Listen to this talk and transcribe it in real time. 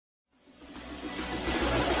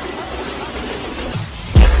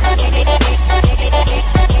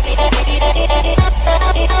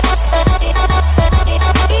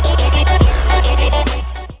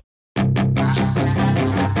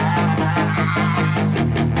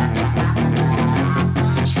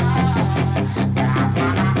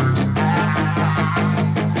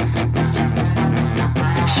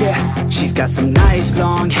She's got some nice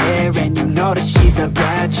long hair, and you know that she's a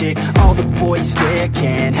bad chick. All the boys stare,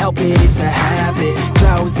 can't help it, it's a habit.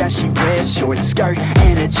 Clothes that she wears, short skirt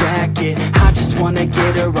and a jacket. I just wanna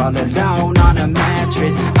get her all alone on a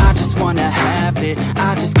mattress. I just wanna have it,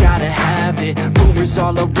 I just gotta have it. Rumors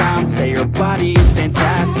all around say her body is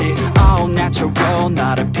fantastic. All natural,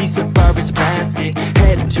 not a piece of fur is plastic.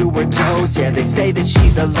 Head to her toes, yeah, they say that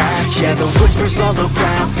she's a latch. Yeah, the whispers all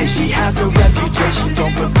around say she has a reputation.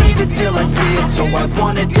 Don't believe it till I see it, so I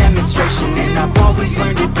want a demonstration. And I've always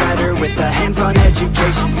learned it better with a hands-on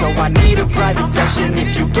education. So I need a private session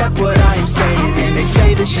if you get what I am saying. And they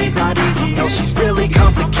say that she's not easy, no, she's really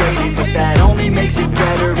complicated. But that only makes it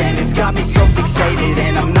better, and it's got me so fixated.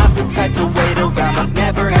 And I'm not the type to wait around, I've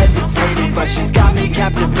never hesitated. But she's got me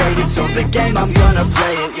captivated, so the game, I'm gonna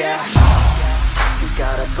play it, yeah. She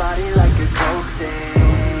got a body like a coke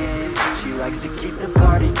thing. She likes to keep the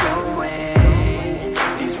party going.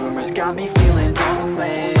 These rumors got me feeling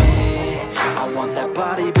lonely. I want that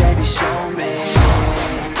body, baby, show me.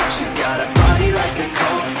 She's got a body like a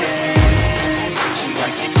coke thing. She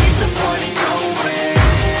likes to keep the party going.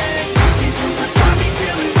 These rumors got me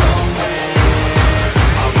feeling lonely.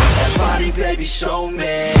 I want that body, baby, show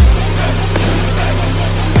me.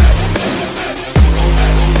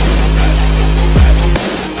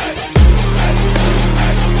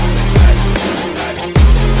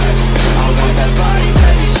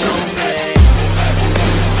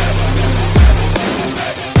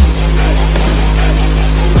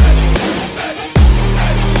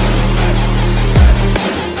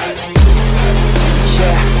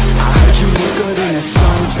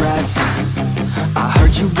 I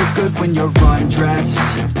heard you look good when you're undressed.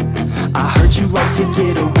 I heard you like to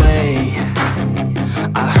get away.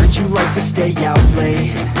 I heard you like to stay out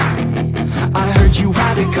late. I heard you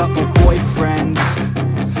had a couple boyfriends.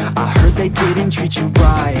 I heard they didn't treat you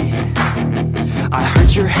right. I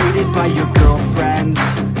heard you're hated by your girlfriends,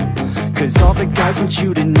 'cause all the guys want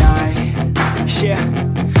you tonight. Yeah,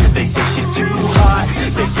 they say she's too hot,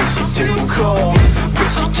 they say she's too cold. Where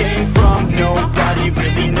she came from, nobody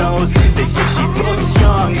really knows. They say she looks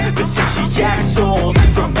young, but say she acts old.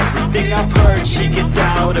 From everything I've heard, she gets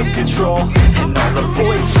out of control. And all the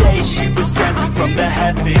boys say she was sent from the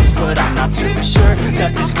heavens. But I'm not too sure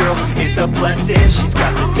that this girl is a blessing. She's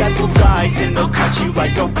got the devil's eyes, and they'll cut you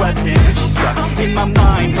like a weapon. She's stuck in my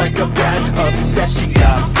mind like a bad obsession.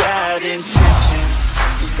 Got bad intentions.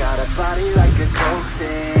 She's got a body like a coke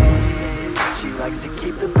thing. She likes to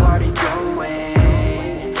keep the party going.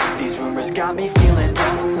 These rumors got me feeling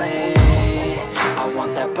lonely. I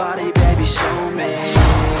want that body, baby, show me.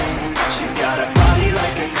 She's got a body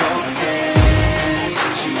like a coke thing.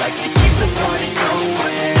 She likes to keep the party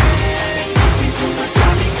going. These rumors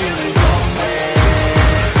got me feeling lonely.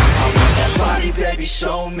 I want that body, baby,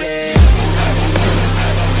 show me.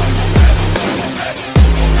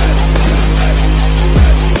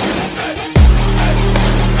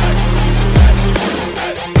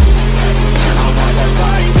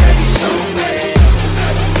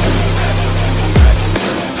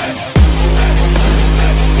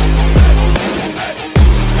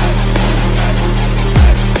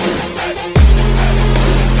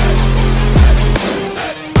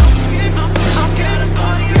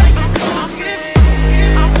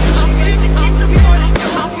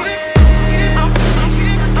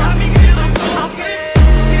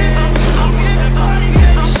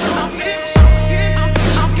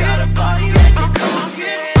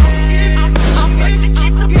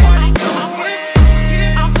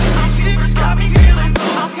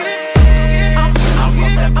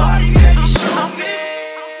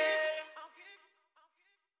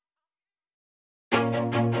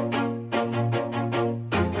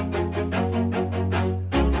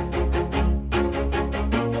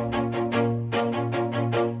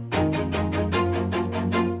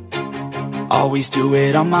 Always do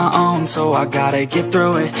it on my own, so I gotta get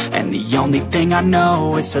through it. And the only thing I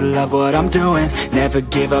know is to love what I'm doing. Never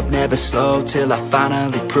give up, never slow, till I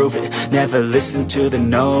finally prove it. Never listen to the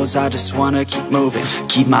no's, I just wanna keep moving.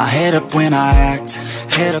 Keep my head up when I act,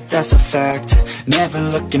 head up, that's a fact. Never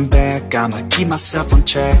looking back, I'ma keep myself on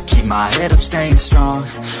track. Keep my head up, staying strong,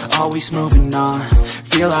 always moving on.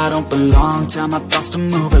 Feel I don't belong, tell my thoughts to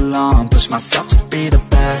move along. Push myself to be the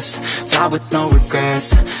best, die with no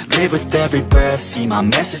regrets. live with every breath. See my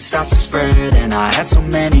message start to spread, and I had so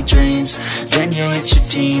many dreams. Then you hit your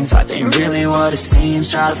teens, life ain't really what it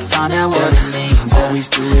seems. Try to find out what it means. Always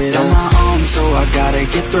do it on my own, so I gotta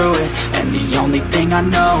get through it. And the only thing I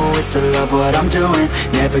know is to love what I'm doing.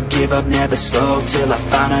 Never give up, never slow, till I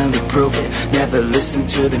finally prove it. Never listen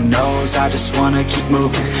to the no's, I just wanna keep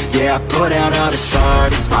moving. Yeah, I put out all this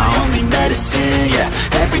art, it's my only medicine. Yeah,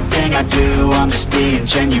 everything I do, I'm just being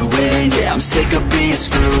genuine. Yeah, I'm sick of being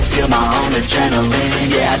screwed, feel my own adrenaline.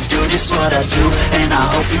 Yeah, I do just what I do, and I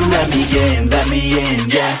hope you let me in,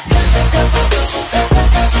 yeah.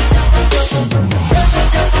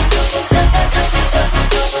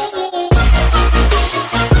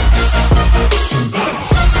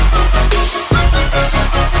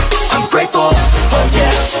 I'm grateful, oh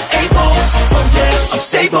yeah, able, oh yeah, I'm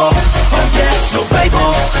stable, oh yeah, no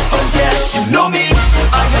label, oh yeah, you know me,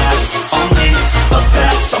 I have only a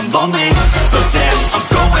path, I'm lonely, but damn, I'm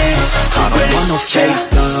going to win. I don't want no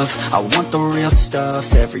fake love, I want the real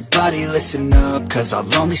stuff. Everybody listen up, cause I'll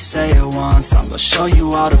only say it once. I'm gonna show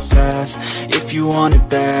you all the path. If you want it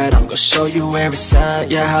bad, I'm gonna show you where it's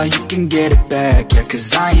at. Yeah, how you can get it back. Yeah,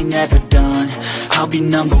 cause I ain't never done, I'll be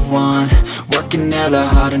number one. Working hella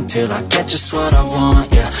hard until I get just what I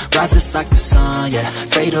want. Yeah, rises like the sun, yeah,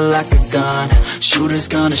 fatal like a gun. Shooter's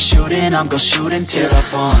gonna shoot and I'm gonna shoot until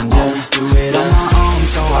I've won. Yeah, always do it on my own,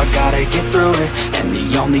 so I gotta get through it. And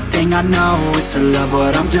the only thing I know is to love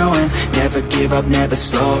what I'm doing. Never give up, never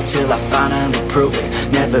slow, till I finally prove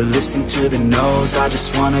it. Never listen to the no's, I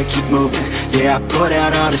just wanna keep moving. Yeah, I put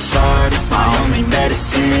out all this art, it's my only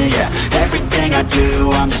medicine. Yeah, everything I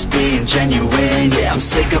do, I'm just being genuine. Yeah, I'm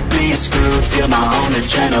sick of being screwed, feel my own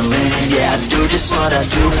adrenaline. Yeah, I do just what I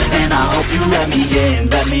do, and I hope you let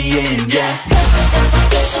me in, yeah.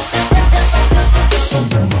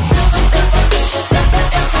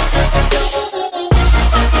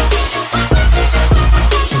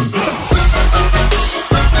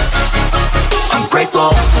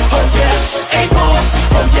 Oh yeah, able,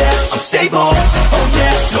 oh yeah, I'm stable, oh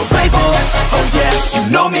yeah, no label, oh yeah, you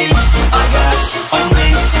know me, I have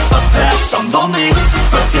only a path, I'm lonely,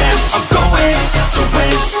 but damn, I'm going to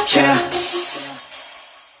win, yeah.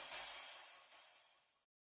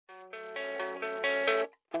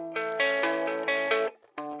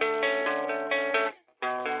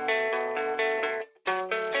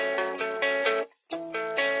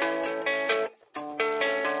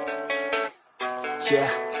 Yeah,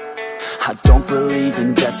 I don't believe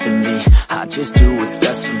in destiny, I just do what's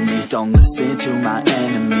best for me. Don't listen to my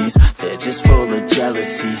enemies, they're just full of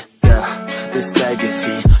jealousy. Yeah, this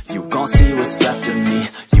legacy, you gon' see what's left of me.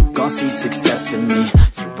 You gon' see success in me,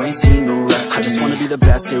 you ain't seen the rest of me. I just wanna be the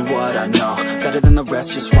best at what I know, better than the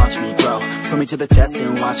rest, just watch me grow. Put me to the test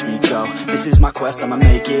and watch me go. This is my quest, I'ma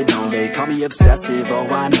make it known. They call me obsessive, oh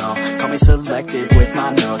I know. Call me selective with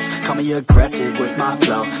my notes, call me aggressive with my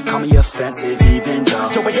flow. Call me offensive even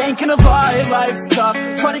though yo, I ain't gonna lie, life's tough.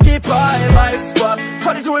 Try to get by, life's rough.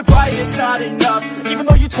 Try to do it right, it's not enough. Even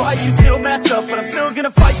though you try, you still mess up. But I'm still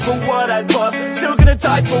gonna fight for what I love, still gonna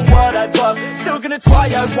die for what I love. Still gonna try,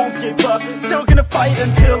 I won't give up. Still gonna fight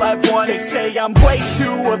until I've won. They say I'm way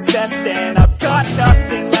too obsessed and I've got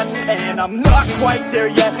nothing left, and I'm not quite there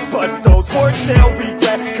yet, but those words they'll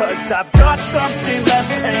regret. Cause I've got something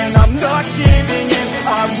left and I'm not giving in.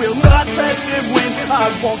 I will not let them win,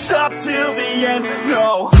 I won't stop till the end,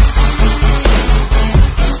 no.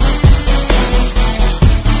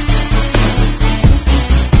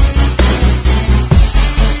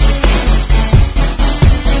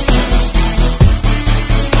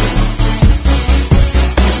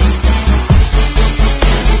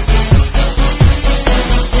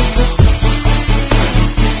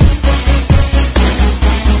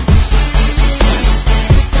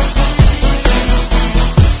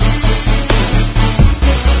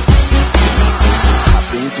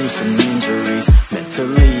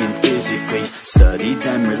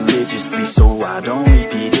 So I don't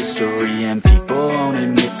repeat history, and people won't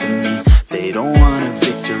admit to me they don't want a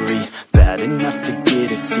victory bad enough to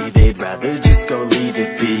get a C. They'd rather just go leave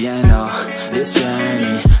it be. And this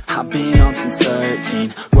journey I've been on since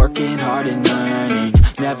 13, working hard and learning,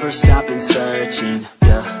 never stopping searching.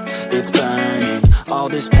 Yeah, it's burning, all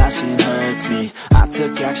this passion hurts me. I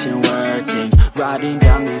took action working, writing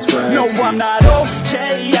down these words. No, I'm not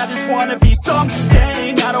okay, I just wanna be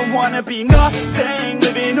something. I don't wanna be nothing,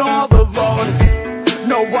 living all alone.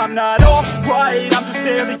 No, I'm not alright, I'm just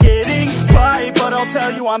barely getting by. But I'll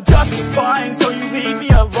tell you I'm just fine, so you leave me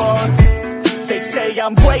alone. They say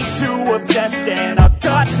I'm way too obsessed and I've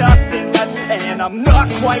got nothing left, and I'm not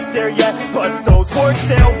quite there yet, but those words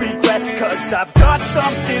they'll regret. Cause I've got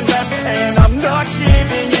something left and I'm not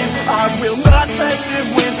giving in. let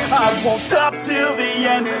them win. I won't stop till the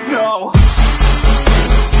end, no.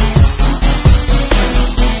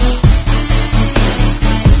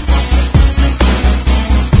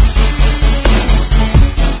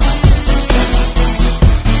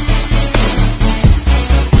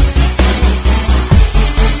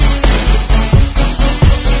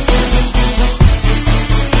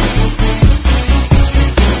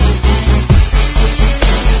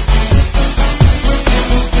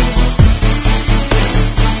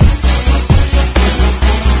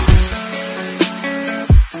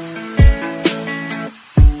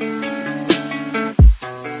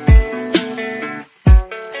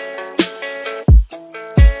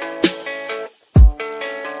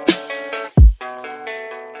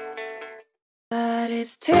 But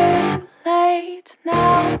it's too late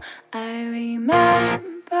now. I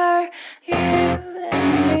remember you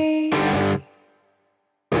and me,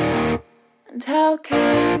 and how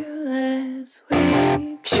careless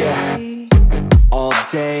we could be. All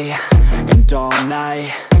day and all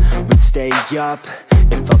night, we'd stay up,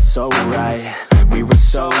 it felt so right. We were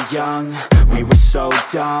so young, we were so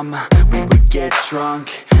dumb. We would get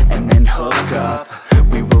drunk and then hook up.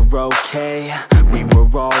 We were okay, we were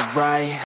alright.